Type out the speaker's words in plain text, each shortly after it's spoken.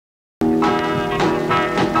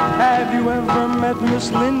you ever met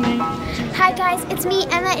Miss Lindy? Hi guys, it's me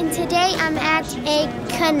Emma, and today I'm at a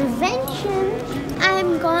convention.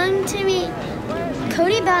 I'm going to meet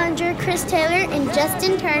Cody Bellinger, Chris Taylor, and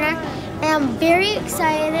Justin Turner, and I'm very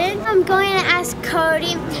excited. I'm going to ask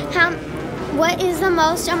Cody what is the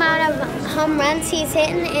most amount of home runs he's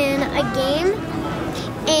hitting in a game,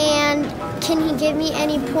 and can he give me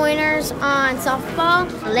any pointers on softball?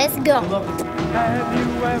 Let's go. Have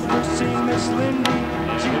you ever seen Miss Lindy?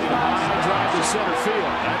 Drive to center field.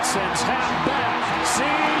 That sends half back. See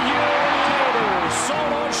you later.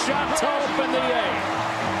 Solo shot to open the eighth.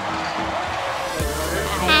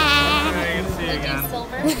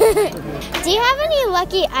 Do you have any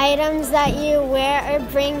lucky items that you wear or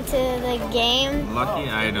bring to the game? Lucky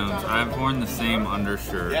items. I've worn the same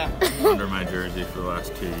undershirt under my jersey for the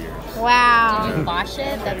last 2 years. Wow. Did you wash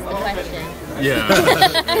it? That's the question. Yeah.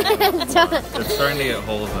 It's starting to get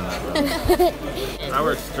holes in it though. I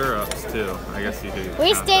wear stirrups too. I guess you do.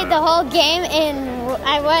 We stayed the whole game and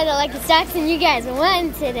I wore the lucky socks and you guys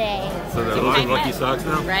won today. So they're lucky socks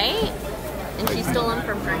now? Right? And she stole them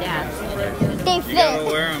from her dad. They You gotta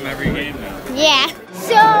fit. wear them every game now. Yeah.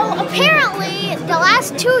 So apparently the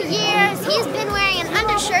last 2 years he's been wearing an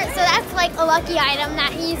undershirt, so that's like a lucky item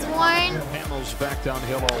that he's worn. Hamels back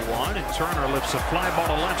downhill 0-1, and Turner lifts a fly ball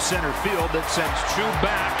to left center field that sends Chu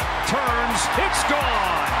back. Turns, it's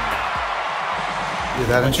gone.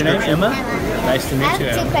 What's your name, Emma? Nice to I meet you,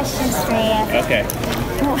 have 2 Emma. questions for you. Okay.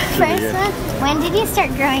 First one, when did you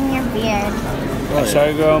start growing your beard? I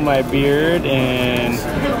started growing my beard in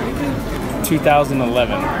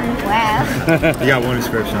 2011. Wow. You got one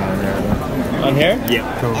inscription on there. On here? Yeah.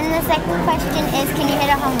 Cool. And the second question is, can you hit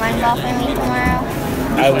a home run ball for me tomorrow?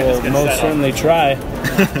 I will most certainly try.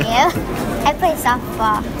 Yeah. I play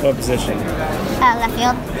softball. What position? Left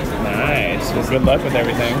field. Nice. Well, good luck with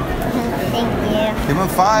everything. Thank you. Give him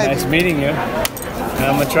 5. Nice meeting you. And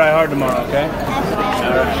I'm going to try hard tomorrow, okay?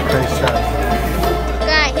 All right. Nice shot.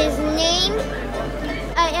 Got his name.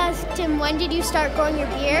 I asked him, when did you start growing your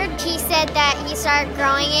beard? He said that he started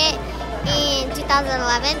growing it in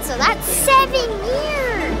 2011, so that's 7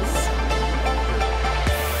 years.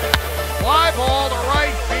 Fly ball to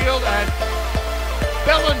right field, and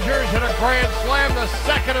Bellinger's hit a grand slam, the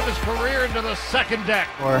second of his career, into the second deck.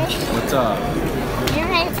 What's up? You're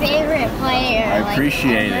my favorite player. I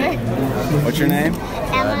appreciate it. What's your name?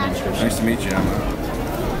 Emma. Nice to meet you, Emma.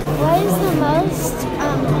 What is the most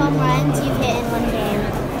home runs you've hit in one game?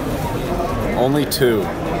 Only 2.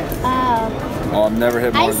 Oh. Oh, I've never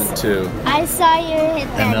hit more than 2. I saw you hit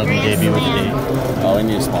that grand slam. Oh, we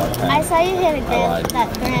need a smaller tank. I saw you hit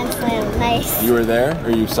that grand slam. Nice. You were there,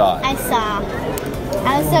 or you saw it? I saw.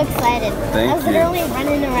 I was so excited. Thank I was you. literally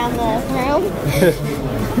running around the room.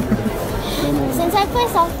 Since I play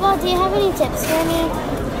softball, do you have any tips for me?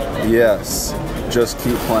 Yes. Just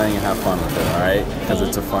keep playing and have fun with it, alright? Because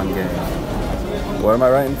it's a fun game. What am I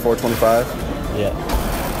writing? 425? Yeah.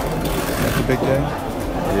 That's a big day?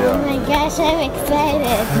 Oh Yeah. my gosh, I'm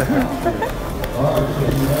excited.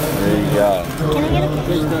 There you go. Can I get a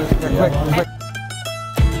picture?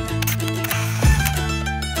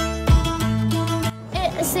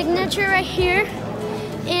 A signature right here,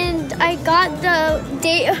 and I got the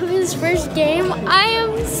date of his first game. I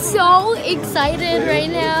am so excited right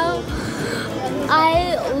now.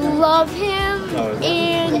 I love him,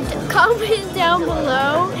 and comment down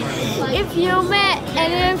below if you met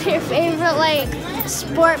any of your favorite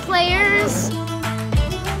sport players.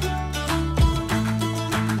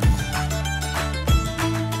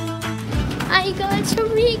 I got to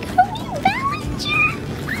meet Cody Bellinger.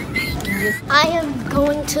 I am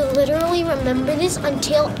going to literally remember this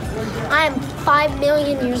until I am 5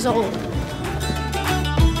 million years old.